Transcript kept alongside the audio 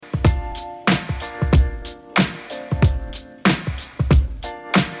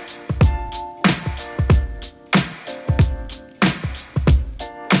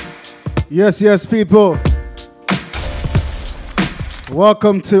Yes, yes, people.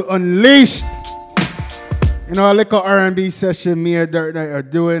 Welcome to Unleashed. You know, a little R&B session me and Dark Knight are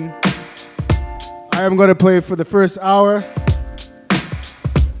doing. I am going to play for the first hour.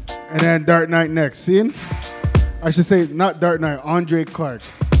 And then Dark Knight next. See? I should say, not Dark Knight, Andre Clark.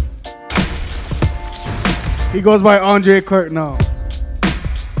 He goes by Andre Clark now.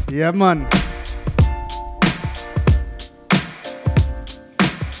 Yeah, man.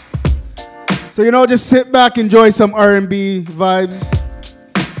 So, you know, just sit back, enjoy some R&B vibes.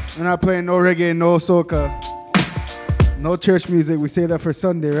 We're not playing no reggae, no soca, no church music. We say that for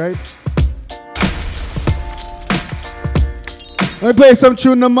Sunday, right? Let me play some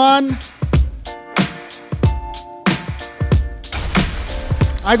tune, man.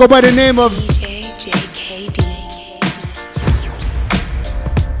 I go by the name of DJ JKD.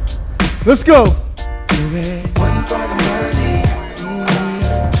 Let's go. One for the money,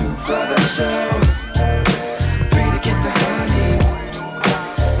 two for the show, three to get the honeys.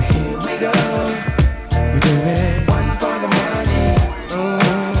 Here we go. We do it. One for the money,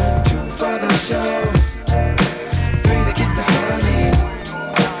 two for the show, three to get the honeys.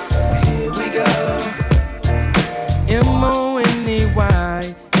 Here we go.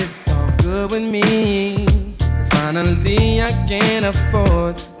 MONEY, it's all good with me. 'Cause finally I can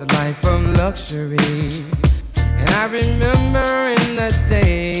afford the life of luxury. And I remember in the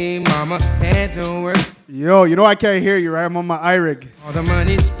day Mama had to work. Yo, you know I can't hear you, right? I'm on my iRig. All the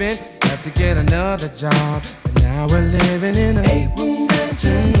money spent, have to get another job. But now we're living in a 8-room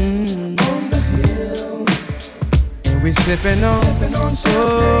mansion on the hill. And we're sipping on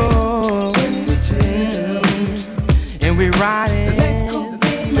champagne when we chill. And we riding the next coupe,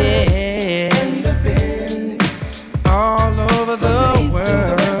 yeah, and the Benz all over the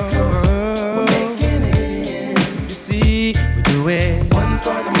world. One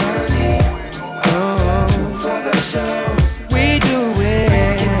for the money, two for the show. We do it.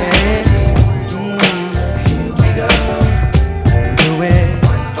 Here we go. We do it.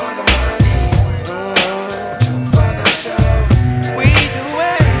 One for the money, two for the show. We do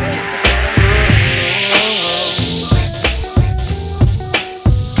it.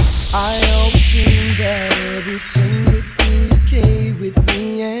 I always dreamed that everything would be okay with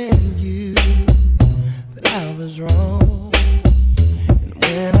me and you, but I was wrong.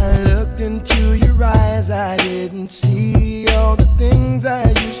 When I looked into your eyes, I didn't see all the things I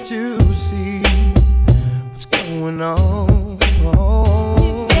used to see. What's going on?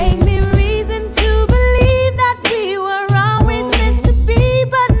 You gave me reason to believe that we were always meant to be,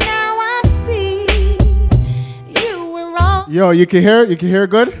 but now I see you were wrong. Yo, you can hear it? You can hear it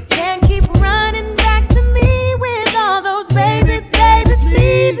good? Can't keep running back to me with all those baby, baby,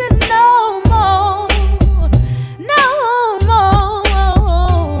 pleases no more. No more.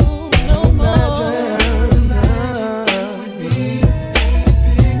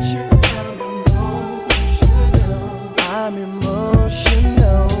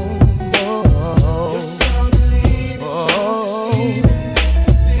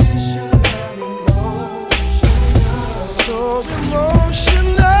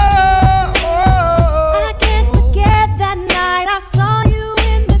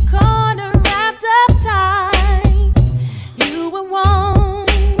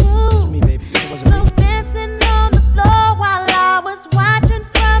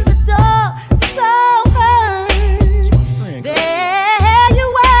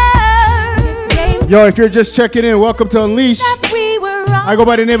 Yo, if you're just checking in, welcome to Unleashed. I go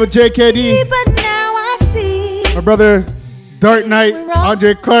by the name of JKD. But now I see my brother, Dark Knight,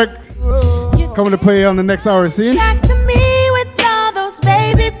 Andre Clark, coming to play on the next hour scene. Back to me with all those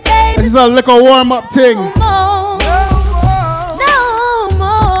baby, baby. This is a little warm-up thing. No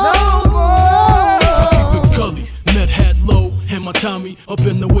more. I keep it gully, met hat low, and my Tommy up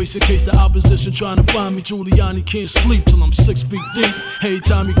in the waist in case the opposition trying to find me. Giuliani can't sleep till I'm 6 feet deep. Hey,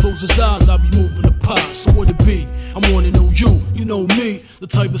 time he close his eyes, I'll be moving the pot. So what it be? I wanna know you know me. The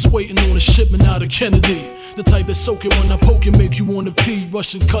type that's waiting on a shipment out of Kennedy. The type that's soaking when I poke and make you wanna pee.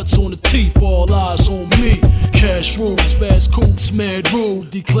 Russian cuts on the teeth, all eyes on me. Cash rules, fast coops, mad rude.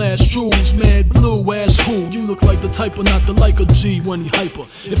 D-class jewels, mad blue, ass who? You look like the type of not the like a G when he hyper.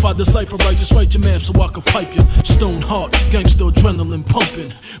 If I decipher right, just write your math so I can pipe you. Stone heart, gangster adrenaline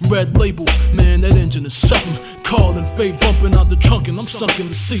pumping. Red label, man, that engine is something. Carl and Faye bumping out the trunk and I'm sunk in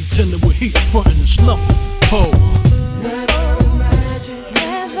the seat, tender with heat, frontin' is nothing. Oh.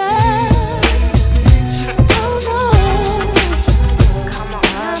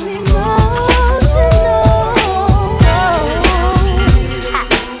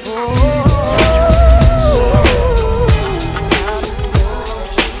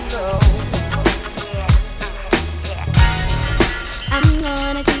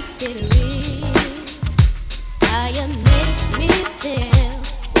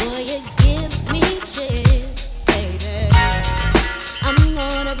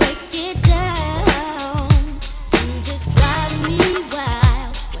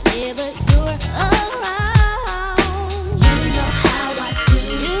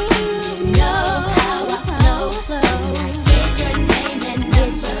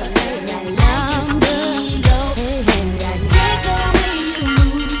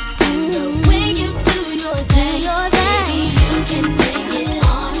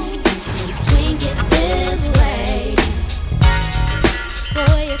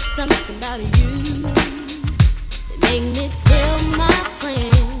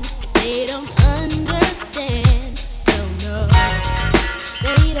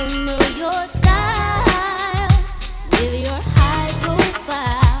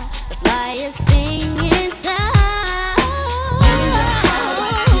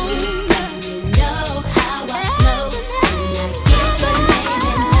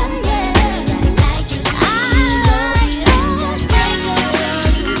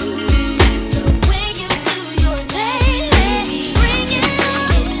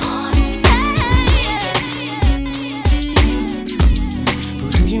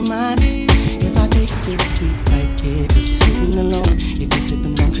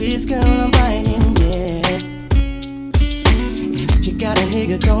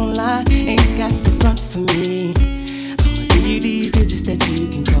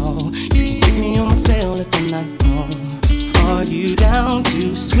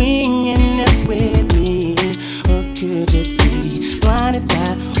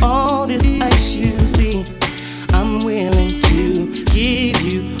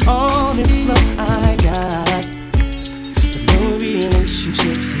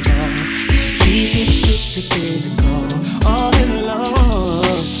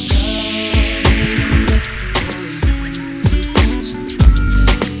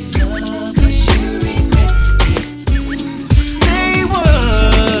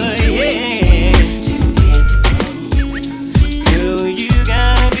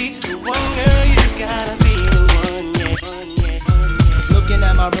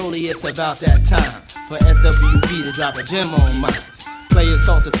 Gym on mine. Players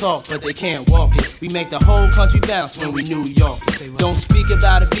talk, but they can't walk it. We make the whole country bounce when we New York. Don't speak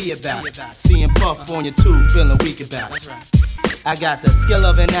about it, be about it. Seeing Puff on your tube, feeling weak about it. I got the skill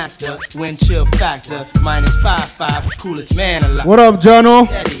of an actor, wind chill factor, -5.5, coolest man alive. What up, Jono?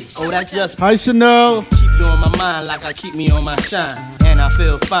 Oh, that's just hi, Chanel. Keep you on my mind like I keep me on my shine, and I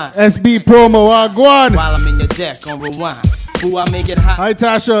feel fine. SB promo, Wagwan. While I'm in your deck on rewind. Ooh, I make it hot. Hi,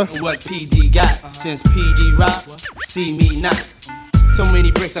 Tasha. What PD got since PD rock? See me not. So many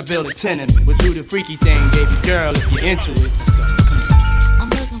bricks, I build a tenement. We'll do the freaky thing, baby girl, if you're into it. I'm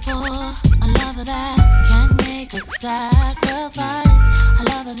looking for a lover that can make a sacrifice. A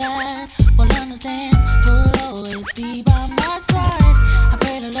lover that will understand, will always be by my side. I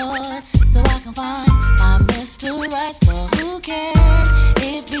pray the Lord so I can find my Mr. Right. So who can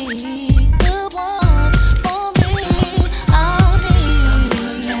it be? The one for me. I'll need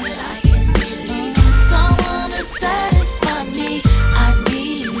someone that I can believe, someone to satisfy me. I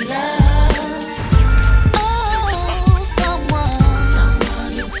need love. Oh,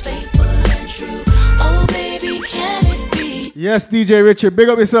 someone who's faithful and true. Oh, baby, can it be? Yes, DJ Richard, big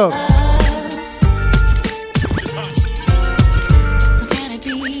up yourself. Can it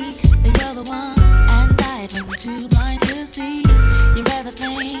be that you're the one and I've been too blind to see? You're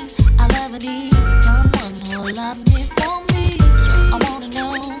everything I'll ever need. Someone who'll love me for me. I wanna know,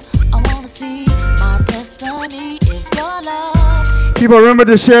 I wanna see my destiny. If your love, People remember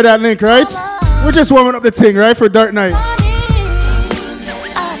to share that link, right? We're just warming up the thing, right, for Dark Night. I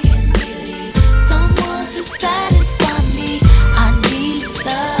can believe, someone to satisfy me. I need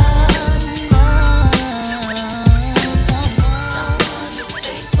love. Someone who's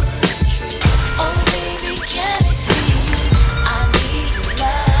faithful and true. Oh, baby, can it be? I need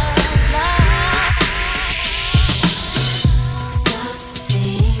love.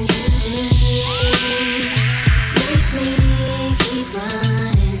 Something you do makes me keep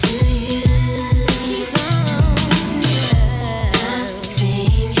running to you. Keep on.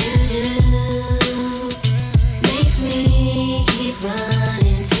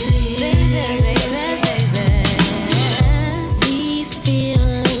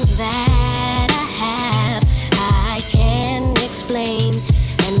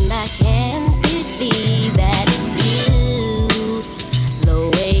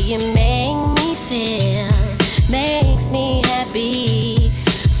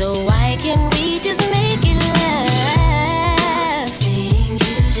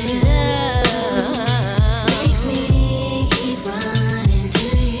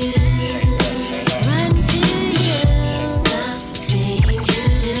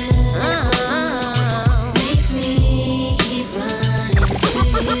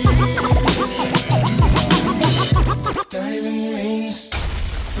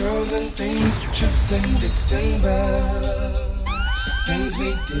 trips in December, things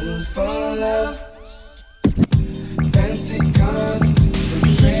we do for love, fancy cars, the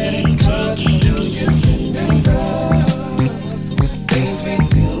credit cards. Do you remember things we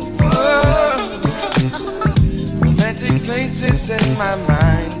do for romantic places in my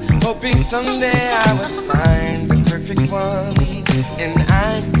mind, hoping someday I would find the perfect one and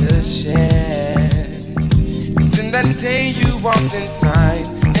I could share. Then that day you walked inside,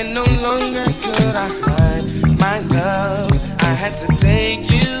 and no longer could I hide my love. I had to take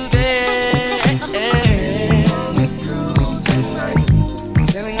you there. Sailing on a cruise at night,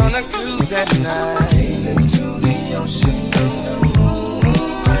 sailing on a cruise at night, into the ocean under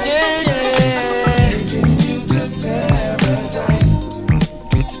moonlight. Yeah, yeah. Taking you to paradise,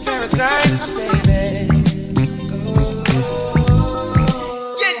 baby. Oh,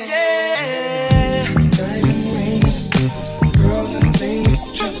 yeah, yeah. Diamond rings, girls and things,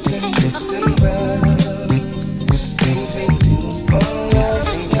 trips in December. Things we do for love,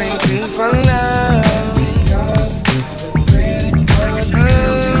 things we do for love. Fancy cars, the credit cards.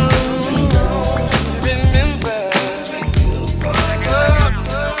 Remember things we do for love.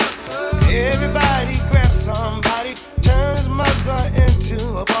 Everybody grab somebody, turn his mother into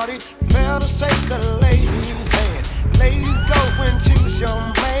a party. Better shake a lady's hand. Ladies, go and choose your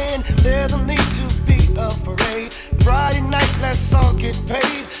man. There's no need to be afraid. Friday night, let's all get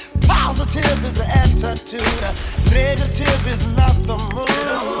paid. Positive is the attitude, negative is not the mood. Get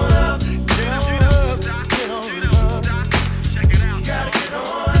on up, get on up, get on up. Check it out. You gotta get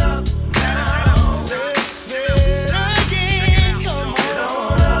on up now. Let's say it again. Come on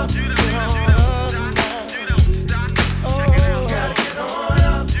up, get on up now. Oh, you gotta get on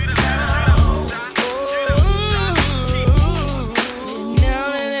up now. Oh, now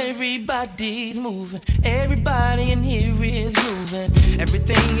that everybody's moving, everybody in here is moving.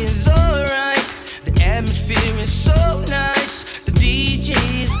 Everything is alright. The atmosphere is so nice. The DJ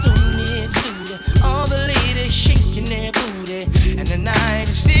is doing his duty. All the ladies shaking their booty. And the night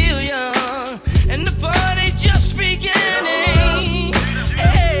is still young. And the party just beginning.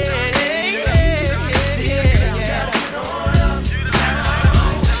 Hey, hey, hey, yeah.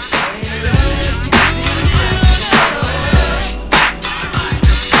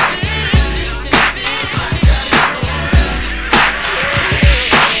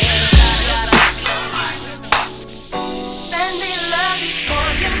 Let me love you, boy,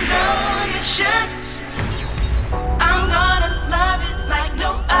 you know you should. I'm gonna love it like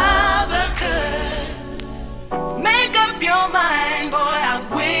no other could. Make up your mind, boy, I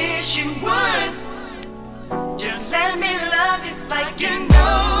wish you would. Just let me love you like you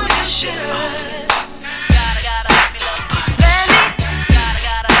know you should.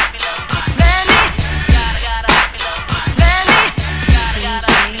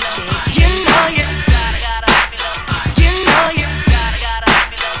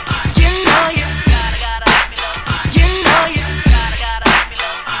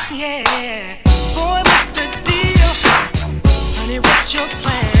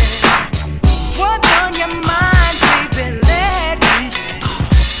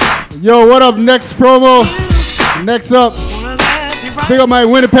 Yo, what up? Next promo. Next up. Big up my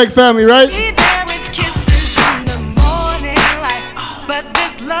Winnipeg family, right?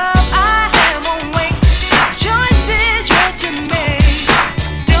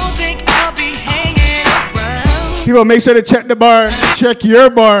 People, make sure to check the bar. Check your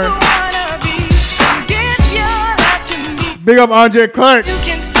bar. Big up Andre Clark.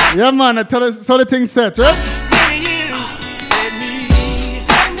 Yeah, man. Tell us so the thing sets, right?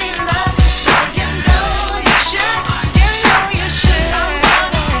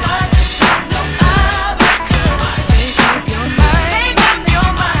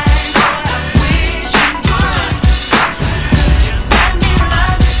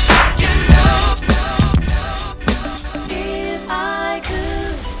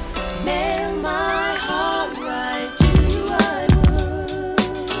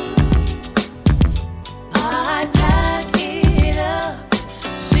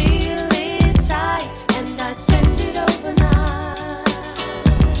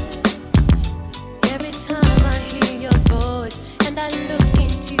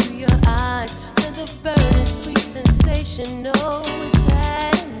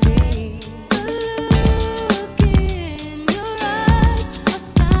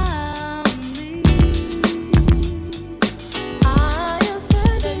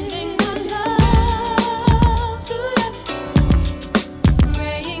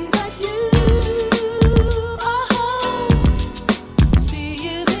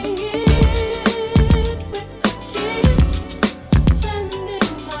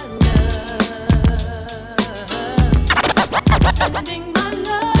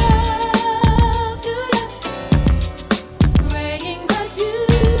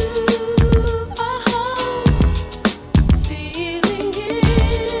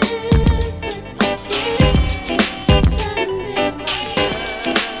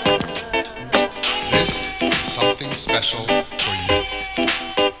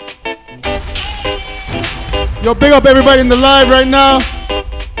 Yo, big up everybody in the live right now.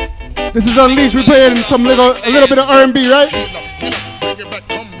 This is Unleashed. We playing a little bit of R&B, right?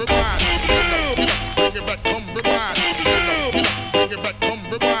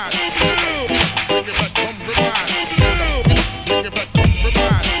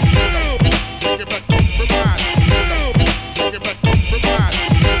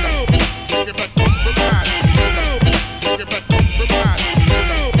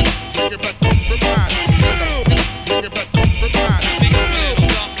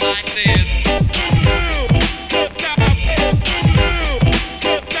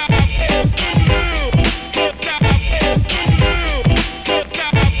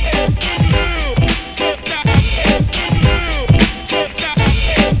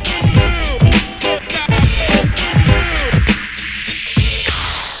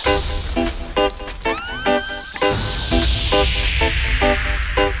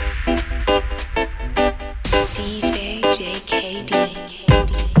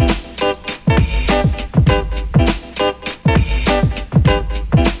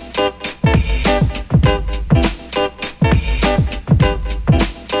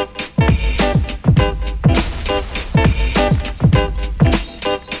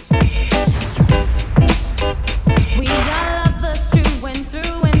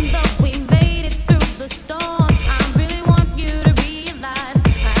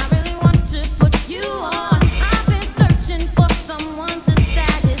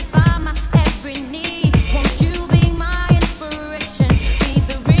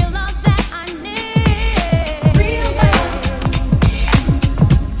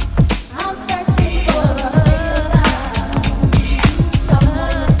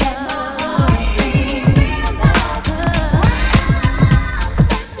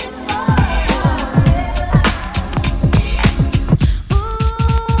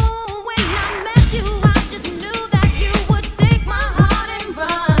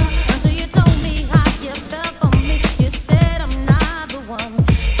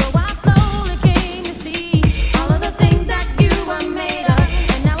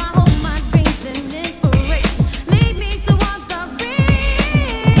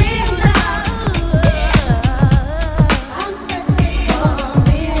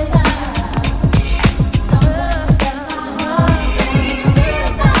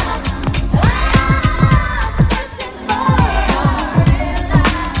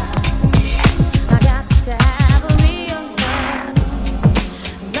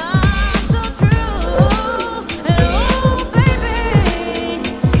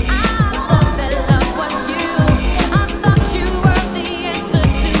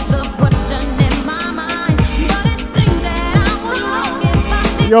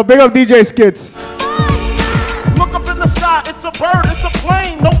 Yo, big up DJ Skits. Look up in the sky, it's a bird, it's a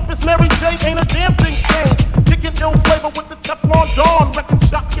plane. Nope, it's Mary J, ain't a damn thing changed. Kicking ill flavor with the Teflon Dawn. Wrecking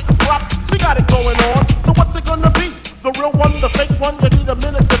shop, getting props, she got it going on. So what's it gonna be? The real one, the fake one? You need a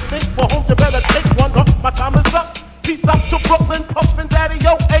minute to think, for homes you better take one. My time is up. Peace out to Brooklyn, Puffin' Daddy,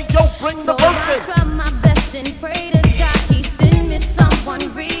 yo, hey, yo, bring the verse in. So I try my best and pray to God he send me someone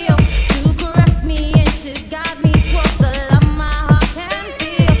real to caress me and to guide me towards the love my heart can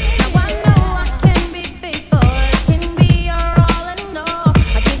feel. Now I know I can be faithful, I can be your all in all.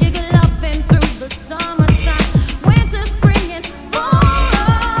 I give you good loving through the summertime, winter, spring, and fall.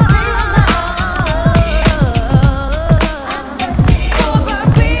 Real love, I'm searching for a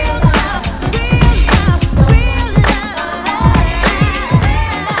real love, real love, real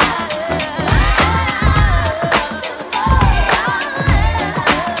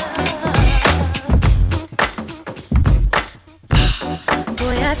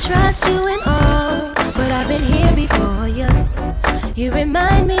Boy, I trust you and all, but I've been here before you. You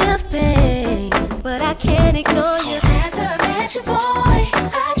remind me of pain, but I can't ignore you. After I met you, boy,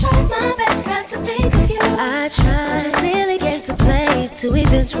 I tried my best not to think of you. I tried such a silly game to play to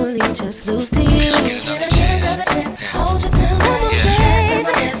eventually just lose to you. Can I get another chance to hold you tonight?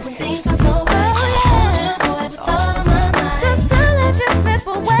 Baby, when things were so right, I hold you, boy, with all of my mind. Just to let you slip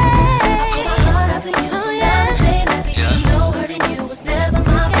away. I my heart out to you. Oh yeah, saying everything, no hurting you was never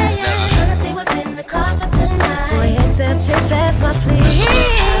my plan. I'm trying to see what's in the cards for tonight. Boy, accept this, that's my plea.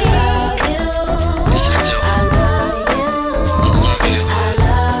 I love you. I love you. I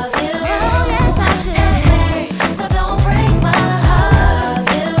love you. Oh yes, I do. So don't break my heart.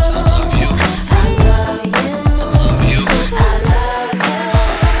 I love you.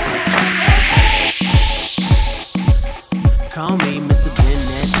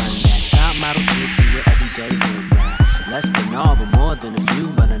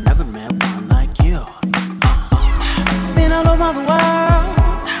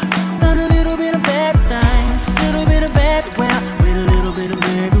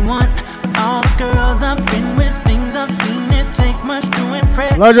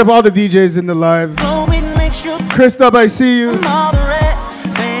 Large up all the DJs in the live. Chris Dub, I see you.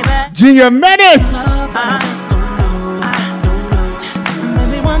 Junior Menace.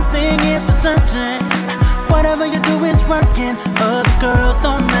 Maybe one thing is for certain. Whatever you do, it's working. Other girls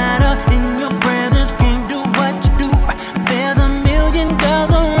don't matter. In your presence, can't do what you do. There's a million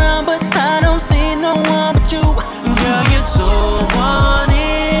girls around, but I don't see no one but you. Girl, you're so one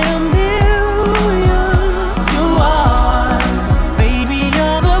in a million. You are, baby,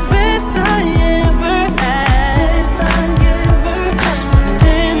 you're the best I ever had.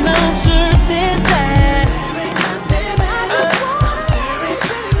 And I'm certain that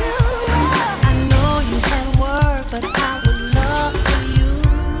I know you can work, but I would love for you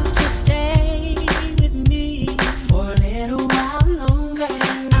to stay with me for a little while longer.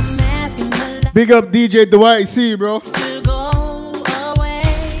 I'm asking the love Big up DJ Dwight, see you, bro. to go away,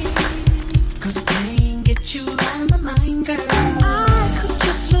 'cause I can't get you out of my mind, girl. I could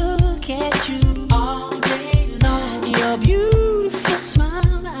just look at you all day long. Your beautiful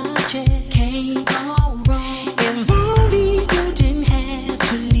smile, I just can't go wrong. If only you didn't have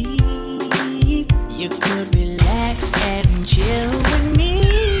to leave, you could relax and chill with me.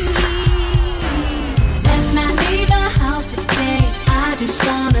 Let's not leave the house today. I just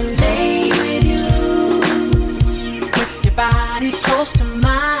wanna lay with you. Put your body close to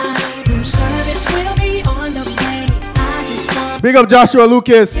mine. Room service will be on the way. I just want Big up Joshua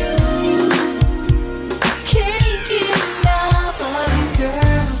Lucas. you. I can't get enough of you,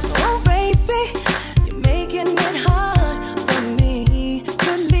 girl. Oh, baby, you're making it hard for me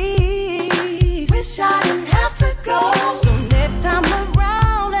to leave. Wish I didn't have to go. So next time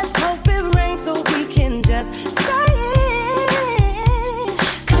around, let's hope it rains so we can just stay in.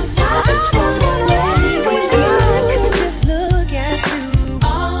 'Cause I just wanna lay with you. I could just look at you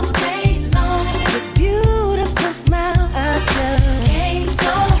all day long. Your beautiful smile, I just can't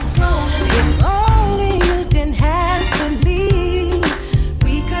go wrong. If only you didn't have to leave,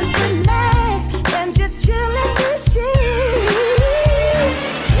 we could relax and just chill in the sheets.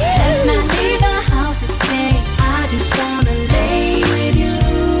 Let's not leave the house today. I just wanna lay with you.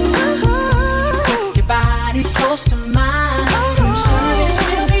 Put your body close to mine. Room service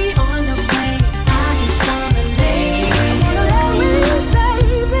will be on the way. I just wanna lay with you,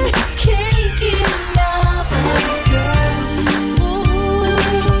 baby. I can't get enough of you, girl.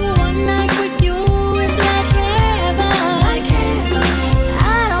 Ooh, one night with you is like heaven.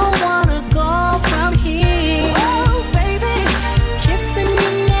 I don't wanna go from here. Oh, baby, kissing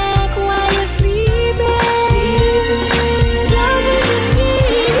your neck while you're sleeping. Loving me.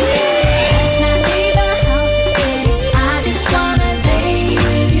 Let's not leave the house today. I just wanna lay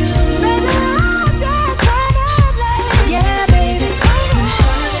with you. Baby, I just wanna lay. Yeah, baby, room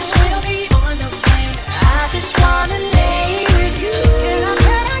service will be on the way. I just wanna lay with you. Can I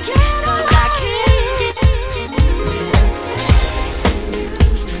 'cause I can't get enough sex with you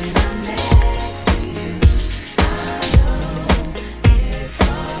when I'm next to you. I know it's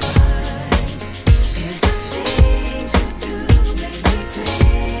alright. It's the things you do make me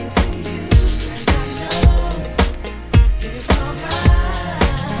cling to you. 'Cause I know it's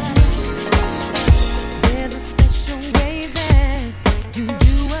alright. There's a special way that you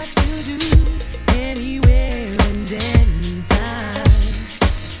do what you do, anywhere and anytime.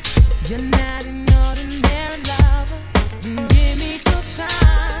 You're not an ordinary lover. You give me good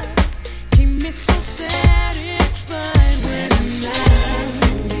times, keep me so satisfied when I'm next to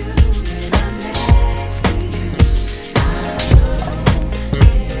you. When I'm next to you, I know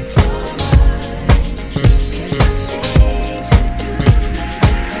it's alright. It's the things you do make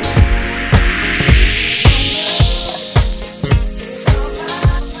me cling to you.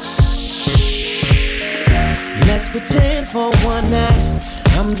 Let's pretend for one night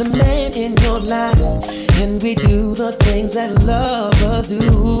I'm the man in your life, and we do the things that lovers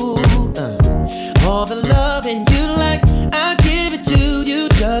do. All the loving you like, I'll give it to you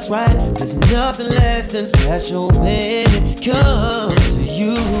just right. There's nothing less than special when it comes to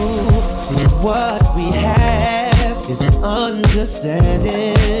you. See, what we have is an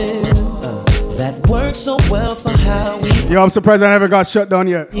understanding that works so well for how we Yo, I'm surprised I never got shut down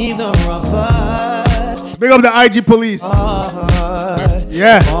yet. either of us. Big up the IG police. Heart.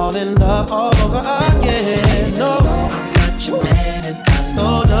 Yeah. Fall in love all over again. No, I'm not your man, and I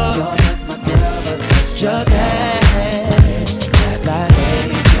know you're not my girl, but it's just that. Like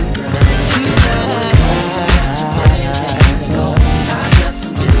tonight. No, I got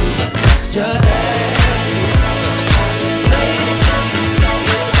some too, but it's just that.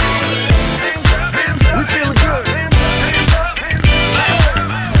 We feeling good.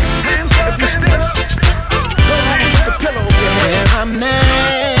 If you stiff, go ahead and put the pillow over your head. I'm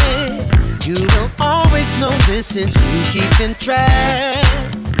mad. since you keeping track,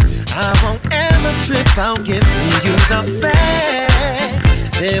 I won't ever trip out giving you the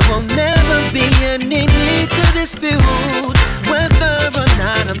facts. There will never be any need to dispute whether or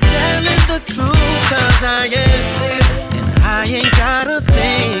not I'm telling the truth. Cause I am, and I ain't got a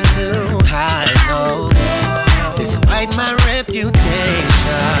thing to hide, no, despite my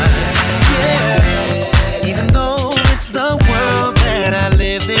reputation. Yeah, even though it's the world that I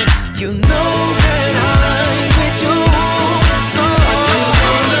live in, you know that I'm with you. So what you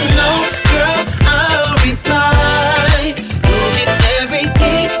wanna know, girl, I'll reply. You'll get every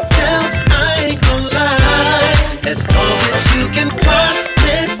detail, I ain't gon' lie. As long as you can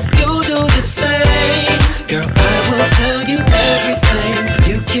promise you'll do the same, girl, I will tell you everything.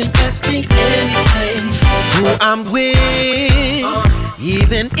 You can ask me anything. Who I'm with,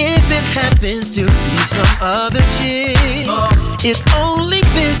 even if it happens to be some other chick. It's only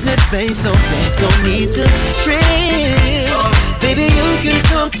business, babe, so there's no need to trip. Baby, you can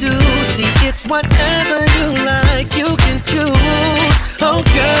come to see, it's whatever you like, you can choose. Oh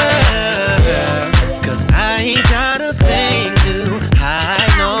girl, cause I ain't got a thing to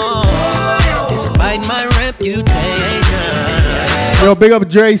hide, no, despite my reputation. Yo, big up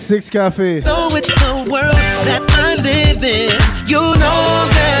Dre 6 Cafe. Though it's the world that I live in, you know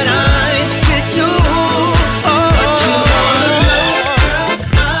that I'm with you. Oh, what you wanna know, girl,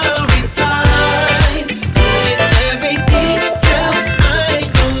 I'll reply. You get every detail, I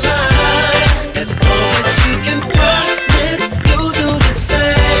ain't gon' lie. As long as you can promise you'll do the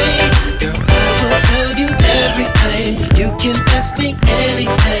same, girl, I will tell you everything. You can ask me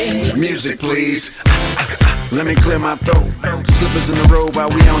anything. Music, please. Let me clear my throat. Slippers in the road while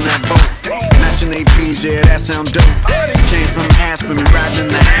we on that boat. Matching APs, yeah, that sound dope. Came from Aspen, we riding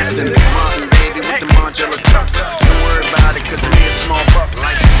in the Aston. Martin, baby, with the Margiela trucks. Don't worry about it, cause me a small bucks.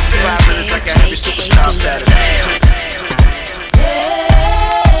 5 minutes, I got heavy superstar status.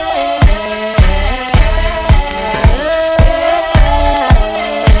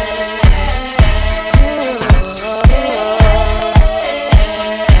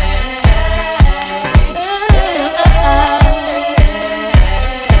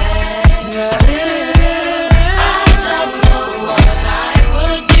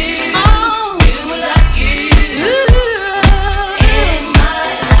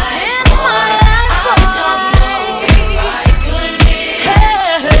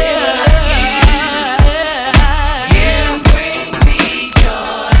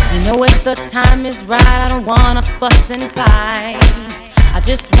 The time is right, I don't wanna fuss and fight. I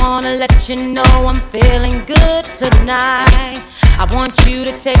just wanna let you know I'm feeling good tonight. I want you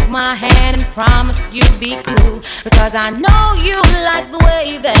to take my hand and promise you'll be cool, because I know you like the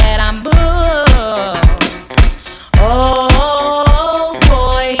way that I move. Oh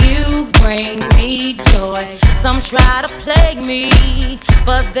boy, you bring me joy. Some try to plague me,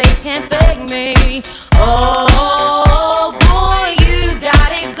 but they can't fake me. Oh boy, you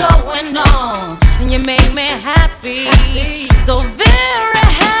got it going on, and you make me happy, so very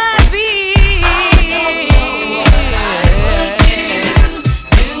happy.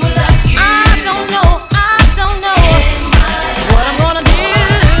 I don't know what I'm gonna do.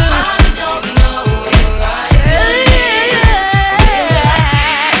 I don't know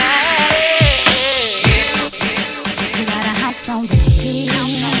You got a house on the hill,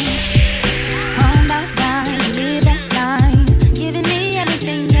 home that's down, live that life, giving me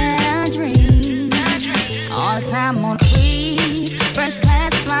everything that I dream. All the time on a free, first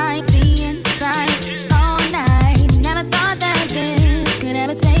class flight, seeing sights all night. Never thought that this could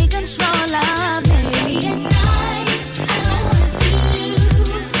ever take control of me. At night, I know what to do.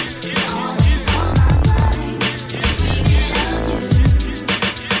 It's always on my mind, dreaming of you.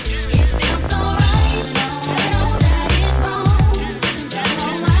 It feels so right, I know that it's wrong, but I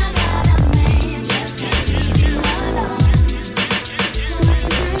know I got a man, just can't leave you alone.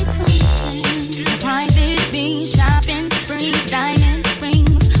 Late nights on the same, private beach, shopping sprees, diamond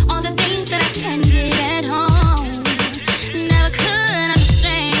rings, all the things that I can get at home. Never could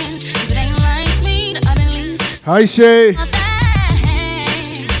understand, if it ain't like me to believe Hi Shay. that.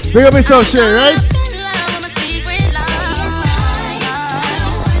 Big up yourself, Shay, right? I'm in love with my secret love.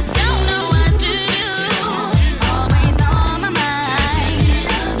 Don't know what to do. It's always on my mind.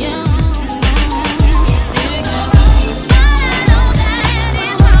 You. But I know that it's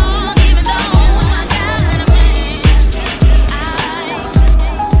wrong, even though I got a man.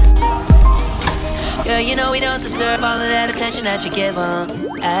 Girl, you know we don't deserve all of that attention that you give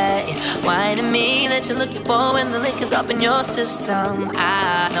Ay, why to me that you're looking for when the liquor's up in your system?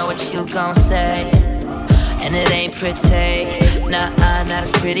 I know what you gon' say. and it ain't pretty. Nah, not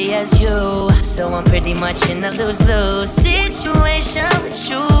as pretty as you. So I'm pretty much in a lose-lose situation with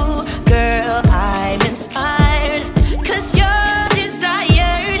you. Girl, I'm inspired, cause you're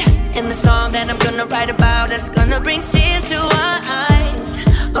desired. In the song that I'm gonna write about, that's gonna bring tears to our eyes,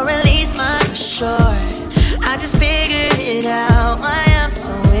 or at least mine for sure. I just figured it out, why I'm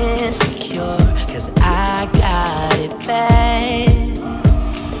so insecure. Cause I got it bad,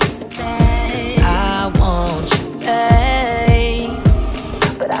 cause I want you, babe.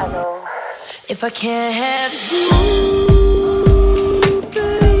 But I know if I can't have you,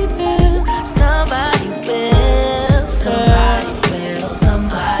 baby, somebody will. Somebody will,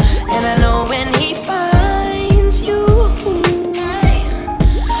 somebody. And I know when he finds you,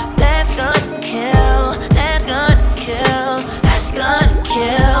 that's gonna kill, that's gonna kill, that's gonna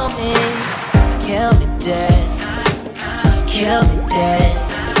kill me. Kill me dead, kill me dead,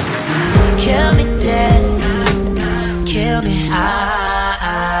 kill me dead, kill me.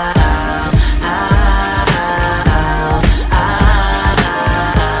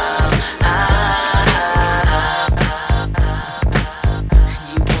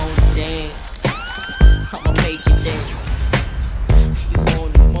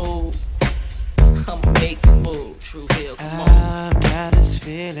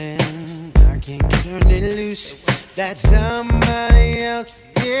 That somebody else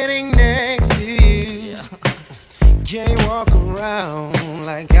getting next to you. Can't walk around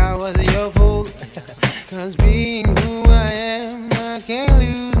like I was your fool. Cause being who I am, I can't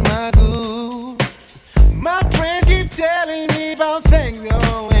lose my cool. My friends keep telling me about things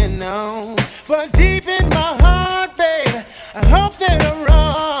going on, but deep in my heart, baby, I hope that I'm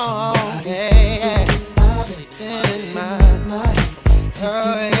wrong. Yeah.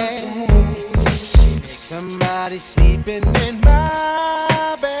 Oh, yeah. Somebody sleeping in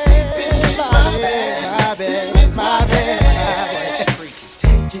my bed, my bed, my bed,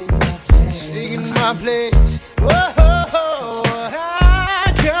 taking my place. Whoa,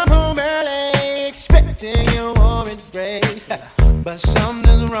 I come home early expecting your warm embrace, but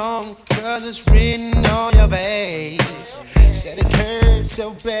something's wrong 'cause it's written on your face. Said it hurt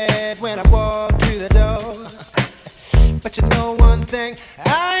so bad when I walked through the door, but you know one thing,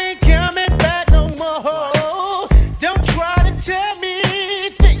 I ain't coming back no more. Don't try to tell me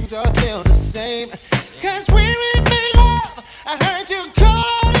things are still the same, 'cause when we made love, I heard you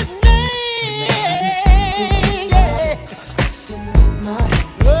call his name. Yeah.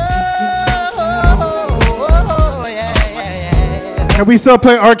 Oh, yeah. Can we still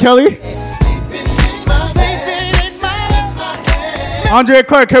play R. Kelly? Andre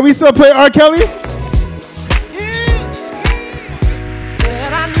Clark, can we still play R. Kelly?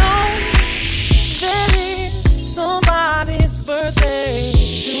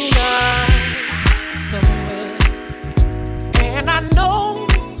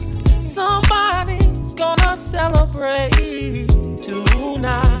 Celebrate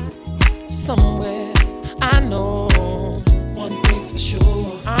tonight somewhere. I know one thing's for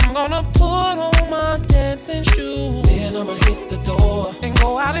sure. I'm gonna put on my dancing shoes, then I'ma hit the door and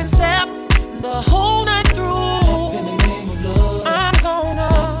go out and step the whole night through. Step in the name of love. I'm gonna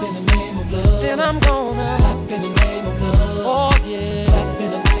step in the name of love. Then I'm gonna clap in the name of love. Oh yeah, clap in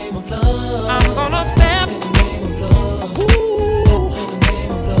the name of love. I'm gonna step in the name of love. Ooh. Step in the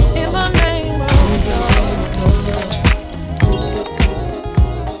name of love. In the name of love.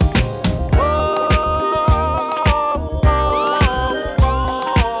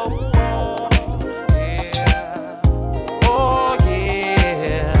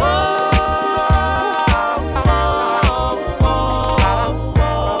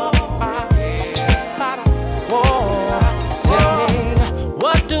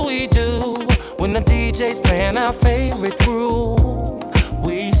 Playing our favorite groove,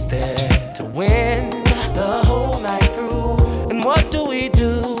 we stand to win the whole night through. And what do we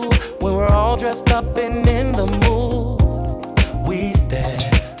do when we're all dressed up and in the mood? We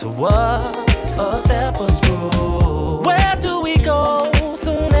stand to what? A step of screw. Where do we go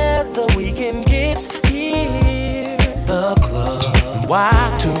soon as the weekend gets here? The club. Why?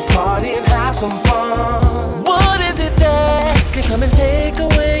 To party and have some fun. What is it that can come and take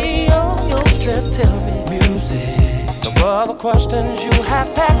away all your stress? Tell me. Music. No other questions, you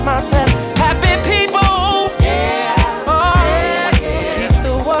have passed my test. Happy people. Yeah. Oh, yeah, yeah. Keeps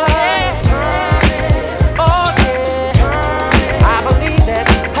the world turning. Oh, yeah. Turning. I believe that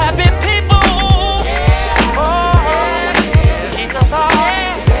happy people. Yeah. Oh, yeah. Keeps us all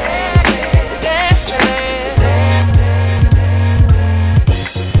dancing.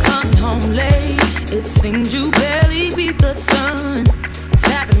 Come home late, it seems you barely beat the sun.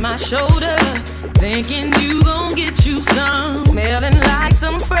 Tapping my shoulder, thinking you gon' get you some, smelling like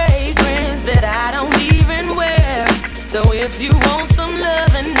some fragrance that I don't even wear. So if you want some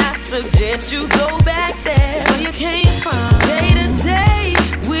loving, I suggest you go back there where you came from. Day to day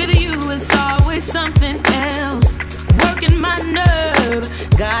with you is always something else, working my nerve.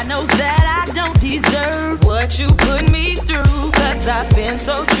 God knows that I don't deserve what you put me through, 'cause I've been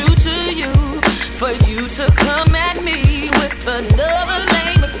so true to you. For you to come at me with another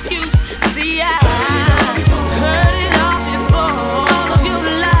lame excuse. See, I heard it all before. All of your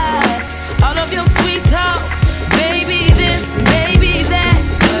lies, all of your sweet talk. Maybe this, maybe that,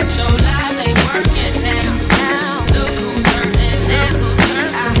 but your lies ain't working now. Now look who's hurting now.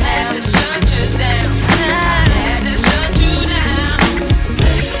 I had to shut you down. I had to shut you down.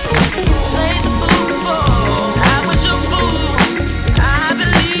 Play the fool before. I was your fool. I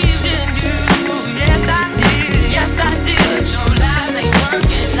believed in you. Yes, I did. Yes, I did. But your lies ain't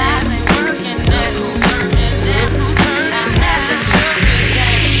working. Lies ain't working. Now who's hurting now? Who's hurting? I had to shut you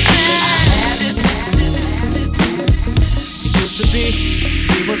down. Used to be,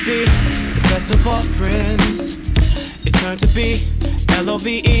 we would be the best of all friends. It turned to be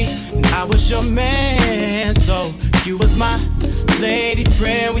LOVE, and I was your man. So you was my lady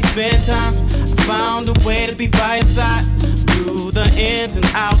friend. We spent time. I found a way to be by your side through the ins and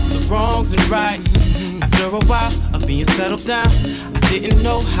outs, the wrongs and rights. After a while of being settled down, I didn't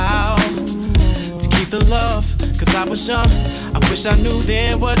know how to keep the love, 'cause I was young. I wish I knew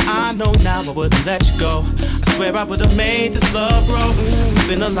then what I know now. I wouldn't let you go. I swear I would've made this love grow.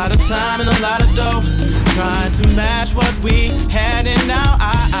 Spent a lot of time and a lot of dough trying to match what we had, and now I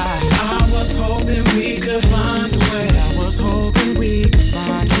was hoping we could find a way. I was hoping we could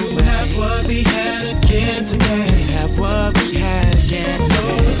find to have what we had again today. Have what we had again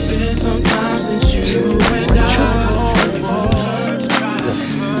today. It's been some time since you and I.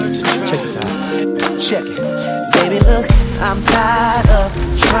 Check this out. Check it. Baby, look, I'm tired of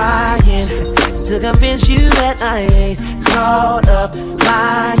trying to convince you that I ain't caught up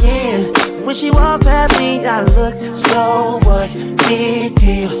lying. When she walked past me, I looked, so what? Big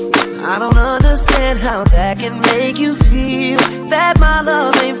deal. I don't understand how that can make you feel that my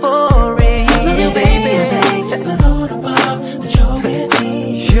love ain't for real, baby. Thank the Lord above that you're with me.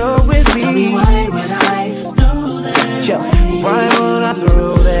 You're with me. Tell me why would I know that? Yo, why would I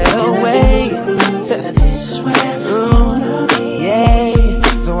throw that away? This is where I wanna be.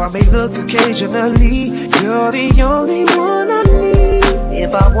 Yeah. So I may look occasionally. You're the only one I need.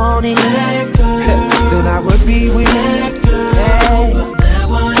 If I wanted, then I would be with you. Hey.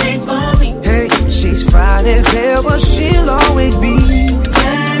 Hey, she's fine as hell, but she'll always be.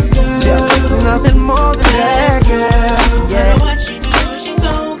 Yeah, nothing more than that, girl. Yeah. What she do, she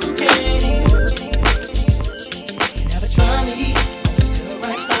don't complain. Never try me, but still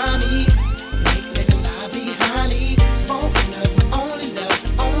right by me. Make living life be highly spoken of. Only love,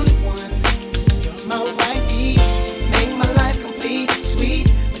 the only one. You're my wifey. Make my life complete, sweet.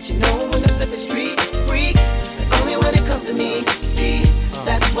 But you know when the flip is street freak. But only when it comes to me. See,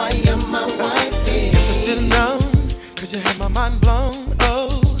 that's why you're my wifey. Guess I should've known, 'cause you had my mind blown.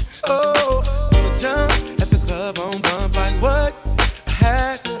 Oh, you were jump at the club on bump like what? I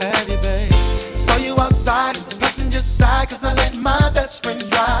had to have you, babe. Saw you outside, the passenger side, 'cause I let my best friend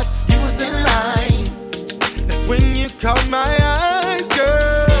drive. You was in line. That's when you caught my eyes,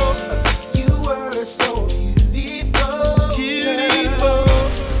 girl. You were so beautiful. Beautiful.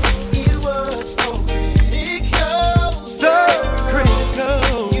 You were so critical. So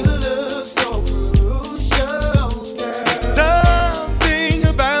critical. You look so crucial, girl. Something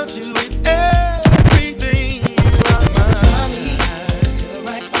about you, it's everything. You are mine. Still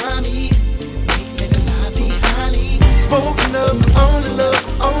right by me. Make living life be highly Spoken of, only love,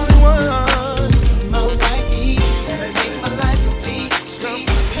 only one. my wifey. Make my life complete, sweet.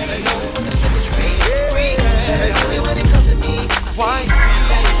 You know when the flip is street free. But only when it comes to me. Why?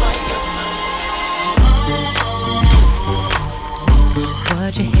 That's why you're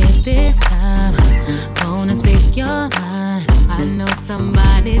What you hit this time? Gonna speak your mind. I know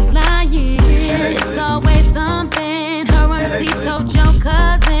somebody's lying. It's always something. Her auntie told your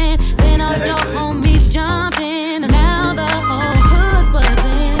cousin. Then all your homies jumping. Now the whole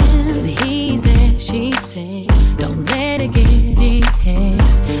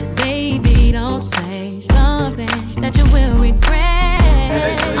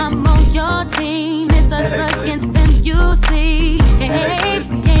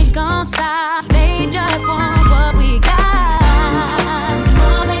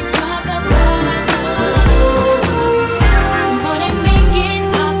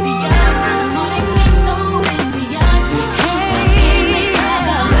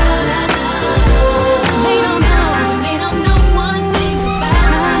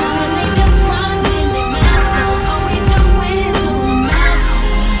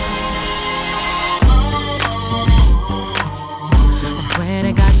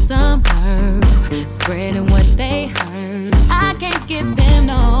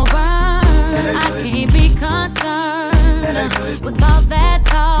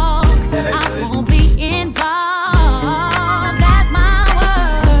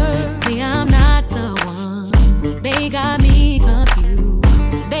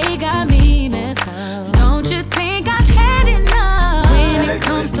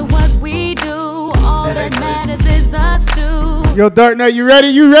Yo, Dark Knight, you ready?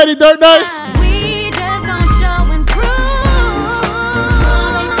 You ready, Dark Knight? We just gon' show and prove.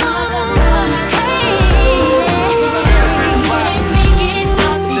 All they talk about,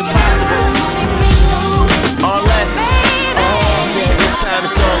 It's impossible. All less. This time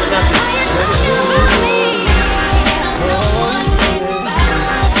it's all or nothing.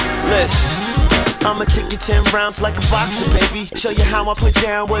 Listen. I'ma take you 10 rounds like a boxer, baby. Show you how I put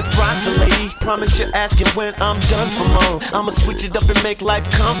down what rocks a lady. Promise you're asking when I'm done for more. I'ma switch it up and make life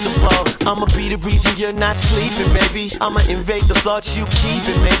comfortable. I'ma be the reason you're not sleeping, baby. I'ma invade the thoughts you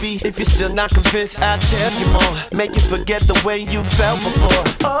keeping, maybe. If you're still not convinced, I'll tell you more. Make you forget the way you felt before.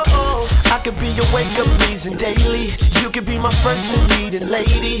 Oh, I could be your wake-up reason daily. You could be my first and leading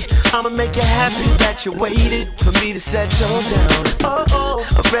lady. I'ma make you happy that you waited for me to settle down. Oh,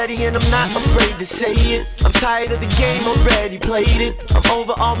 I'm ready and I'm not afraid to say it. I'm tired of the game, already played it. I'm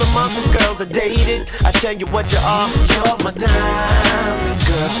over all the mother girls I dated. I tell you what you are, you're my diamond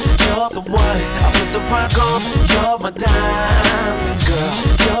girl. You're the one I put the rock on. You're my diamond girl.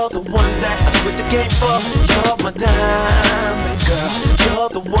 You're the one that I quit the game for. You're my diamond girl. You're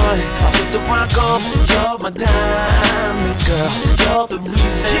the one I put the rock on. You're my diamond girl. You're the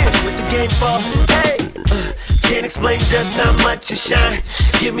reason I quit the game for. Hey, can't explain just how much you shine.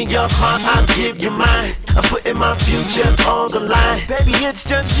 Give me your heart, I'll give you mine. I'm putting my future on the line. Baby, it's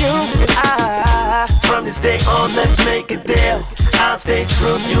just you and I. From this day on, let's make a deal. I'll stay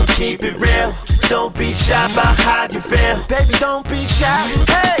true, you keep it real. Don't be shy about how you feel. Baby, don't be shy.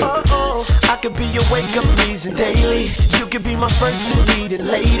 Hey, I could be your wake-up reason daily. You could be my first and leading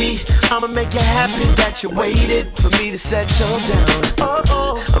lady. I'ma make you happy that you waited for me to settle down.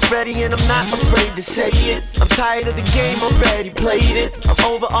 I'm ready and I'm not afraid to say it. I'm tired of the game, already played it. I'm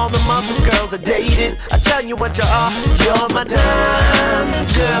over all the mother girls I dated. I tell you what you are, you're my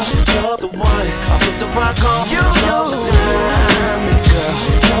diamond girl. You're the one I put the rock on. You're my diamond girl.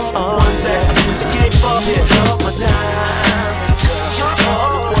 You're the one that I put the game for. You're my diamond girl. You're the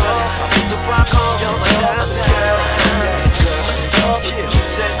one I put the rock on. You're my diamond girl. You're the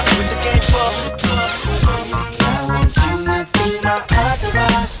reason I put the game for. I want you to be my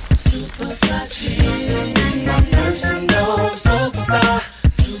entourage. Super fly chick, my personal superstar.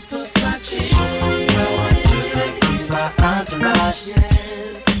 Super fly chick, I want you to be my entourage. I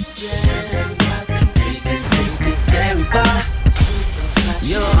think we can take this very far.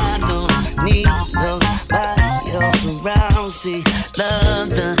 Yo, I don't need nobody else around. See, love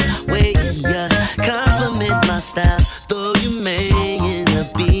the way you compliment my style. Though you may end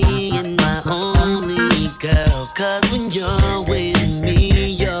up being my only girl. Cause when you're with me,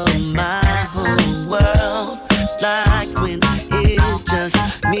 you're my whole world. Like when it's just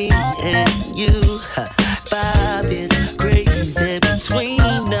me and you. Vibe is crazy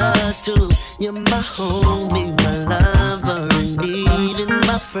between us two. You're my homie, my lover, and even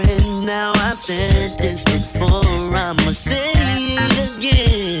my friend. Now I've said this before, I'ma say it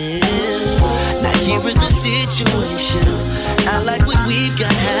again. Now here is the situation. I like what we've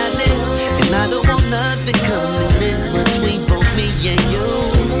got happening, and I don't want nothing coming in between both me and you.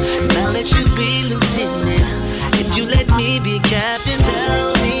 Now let you be lieutenant, and you let me be captain.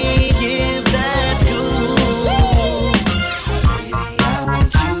 Tell me if that's cool. I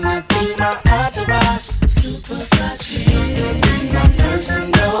want you to be my entourage. Super fly chick, my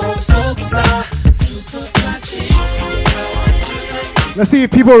personal superstar. Super fly chick. Let's see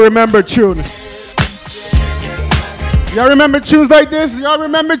if people remember tune. Y'all remember tunes like this? Y'all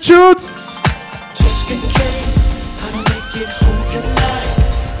remember tunes? Just in case I don't make it home tonight,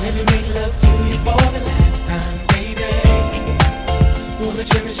 let me make love to you for the last time, baby. Wanna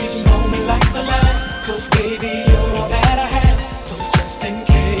cherish each moment like the last, 'cause baby, you're all that I have. So just in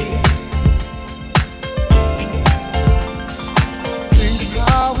case. Think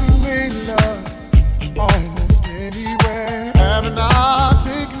how we made love almost anywhere. Haven't I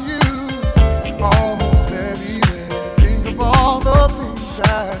taken you almost everywhere? Think of all the things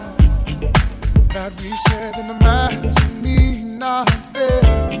that we shared in the night to me, not there.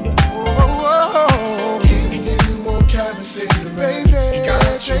 Oh, giving you more chemistry, baby.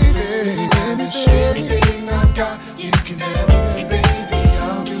 Got you, baby. Anything I've got, you can have it, baby.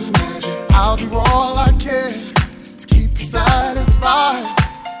 I'll do magic. I'll do all I can to keep you satisfied.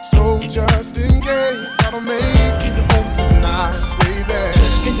 So just in case I don't make it home tonight, baby.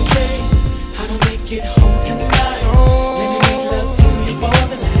 Just in case I don't make it home tonight, let me make love to you for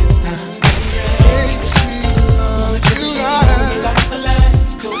the last time, baby. Make sweet love tonight. Like the last,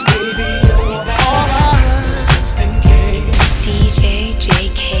 'cause baby, you're all that I have. Just in case. DJ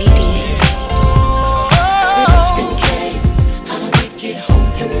JKD. Just in case I don't make it home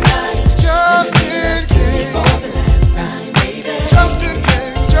tonight, just in case for the last time, baby.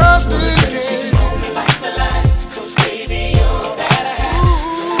 lost again. She's only like the last, 'cause baby, you're that I have.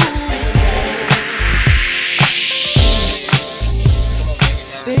 So let's make it.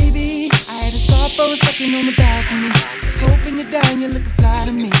 Baby, I had to stop for a second on the balcony. Scoping you down, you're looking fly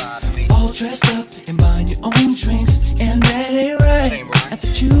to me. All dressed up and buying your own drinks, and that ain't right. I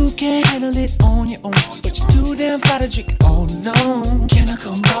thought you can't handle it on your own, but you're too damn fly to drink it all alone. Can I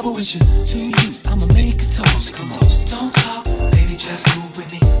come bubble with you? To you, I'ma make a toast. Come on, don't talk, baby, just move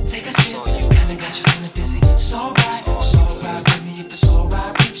with me. Take a sip, kinda got you feeling dizzy. It's alright with me if it's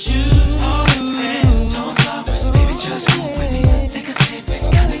alright with you. Don't talk, baby, just move with me. Take a sip,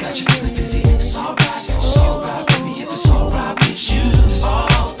 kinda got you feeling dizzy. It's alright with me if it's alright with you.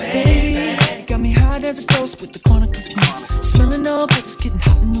 Baby, you got me high as a ghost with the corner perfume. Smelling all good, it's getting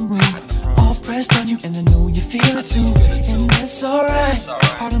hot in the room. All pressed on you, and I know you feel it too. And that's alright.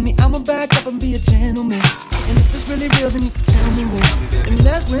 Pardon me, I'ma back up and be a gentleman. And if it's really real, then you can tell me when. And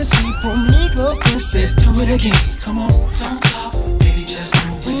that's when she pulled me close and said, do it again. Come on, don't talk, baby, just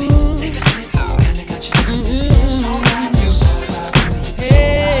move with me. Take a sip, and I got you feeling this. It's alright, it's alright with me.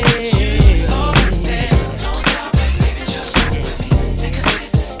 Hey.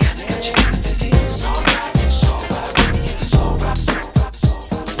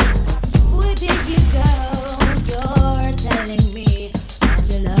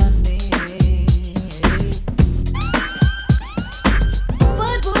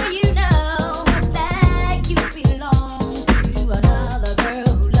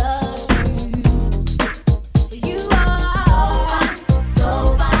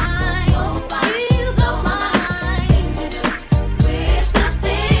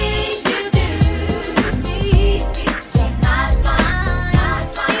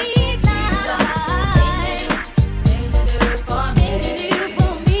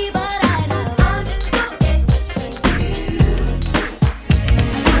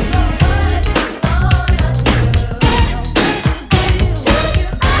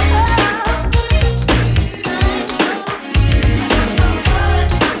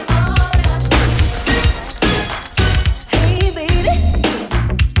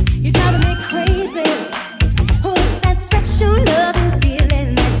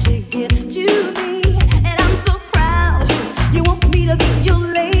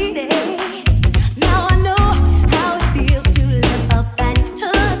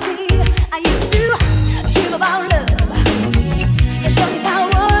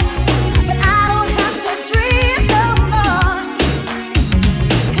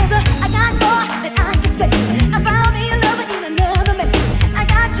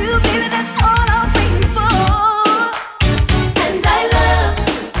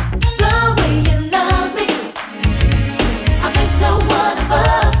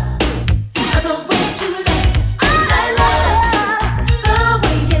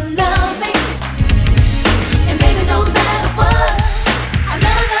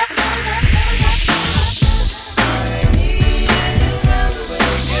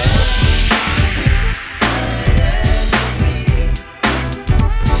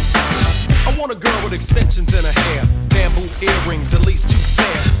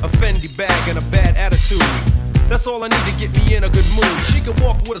 That's all I need to get me in a good mood. She can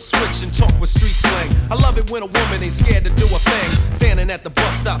walk with a switch and talk with street slang. I love it when a woman ain't scared to do a thing. Standing at the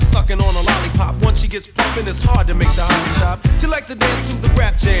bus stop, sucking on a lollipop. Once she gets pumping, it's hard to make the honey stop. She likes to dance to the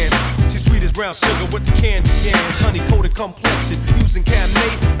rap jams. She's sweet as brown sugar with the candy yams. Honey-coated complexion, using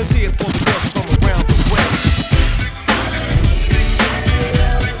Camnate. Let's hear it for the girls from around the way.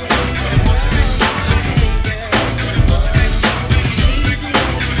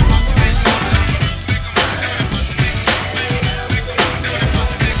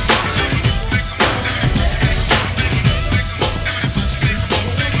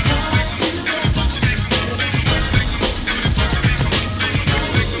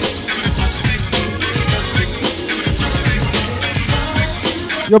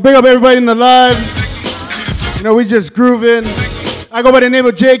 Yo, big up everybody in the live. You know, we just grooving. I go by the name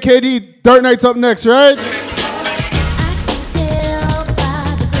of JKD. Dirt Night's up next, right?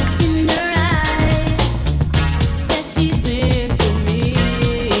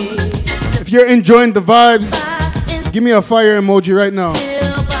 If you're enjoying the vibes, give me a fire emoji right now.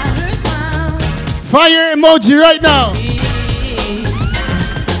 Fire emoji right now.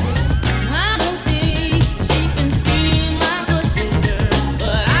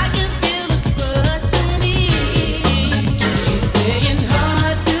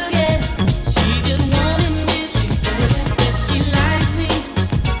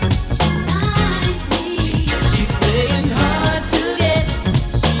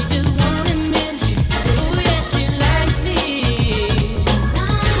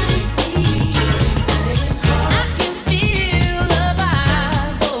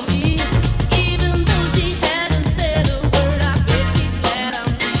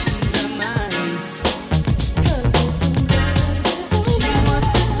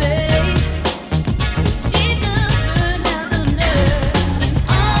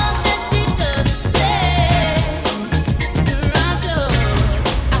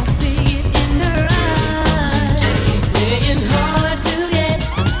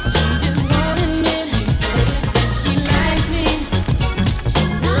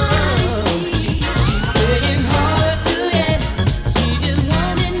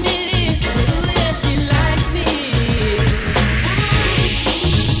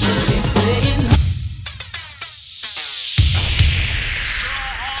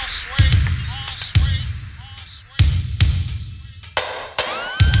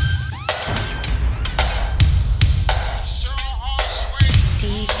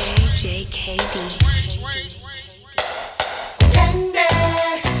 Yes,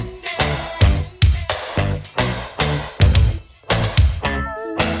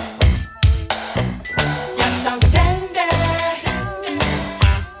 I'm dandy.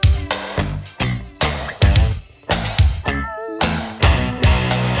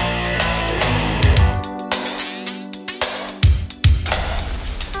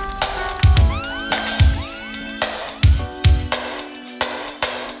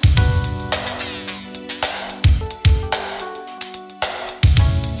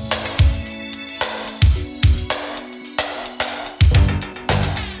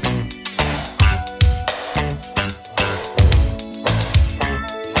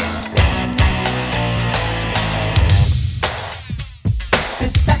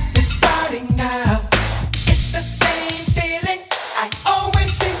 It's starting now. It's the same feeling I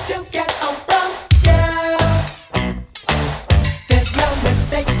always seem to get around you. There's no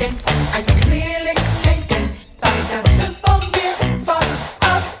mistaking. I'm clearly taken by the simple mere thought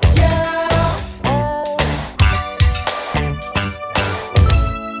of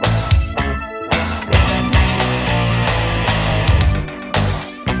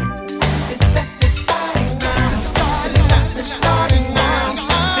It's starting now. It's starting now.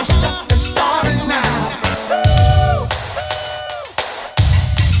 It's starting now.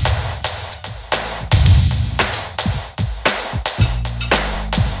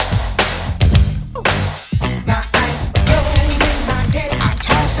 My eyes roll in my head. I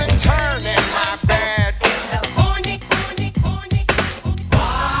toss and turn in my bed. In the morning.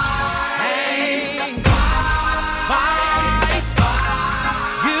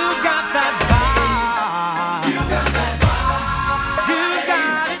 You got that vibe. You got that vibe. You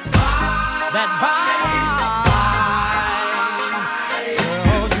got it. That vibe.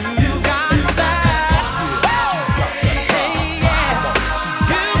 Girl, you got that. Hey, yeah.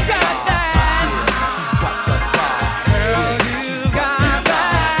 You got that. Girl, you got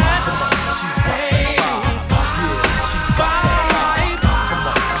that. Hey, vibe.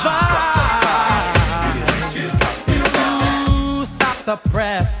 Ooh, stop the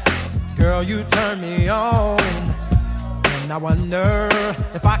press. Girl, you turn me on. And I wonder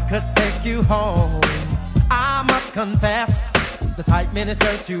if I could take you home. I must confess, the tight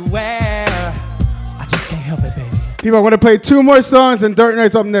miniskirt you wear, I just can't help it, baby. People, I want to play 2 more songs and Dirt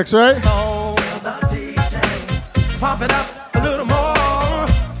Night's up next, right? So, pump it up a little more.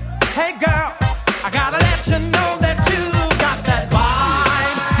 Hey, girl, I gotta let you know that you got that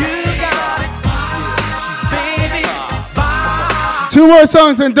vibe. You got it, baby, vibe. 2 more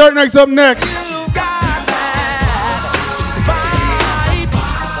songs and Dirt Night's up next.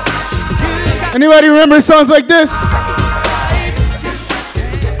 Anybody remember songs like this?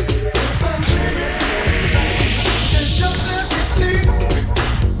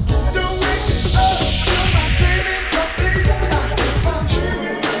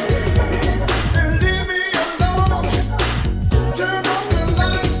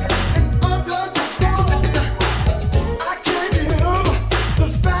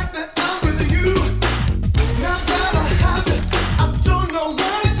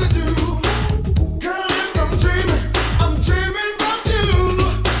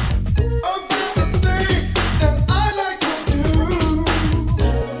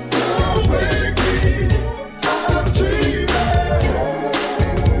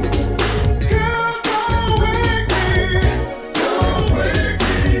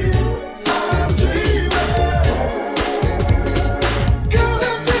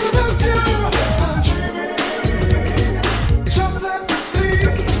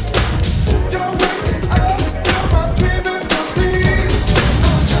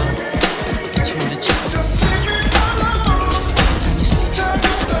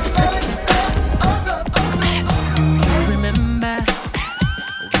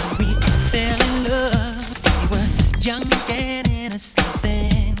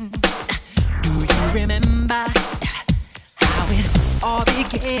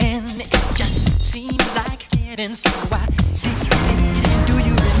 again. It just seemed like heaven, so I did it. Do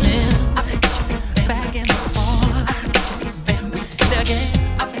you remember back in the fall? Then we did again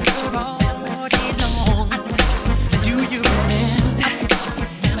all day long. Do you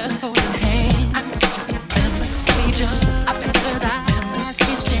remember us holding hands? And we jumped because I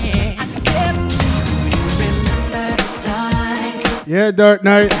can't stand. Do you remember the time? Yeah, Dark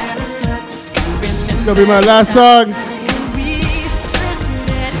Knight. It's gonna be my last song.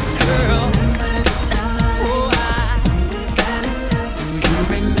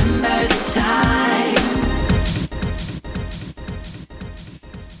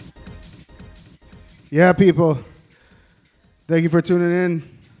 Yeah, people. Thank you for tuning in.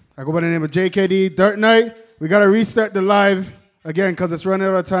 I go by the name of JKD. Dirt Night. We got to restart the live again because it's running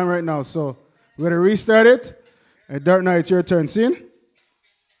out of time right now. So we got to restart it. And Dirt Night, it's your turn. See?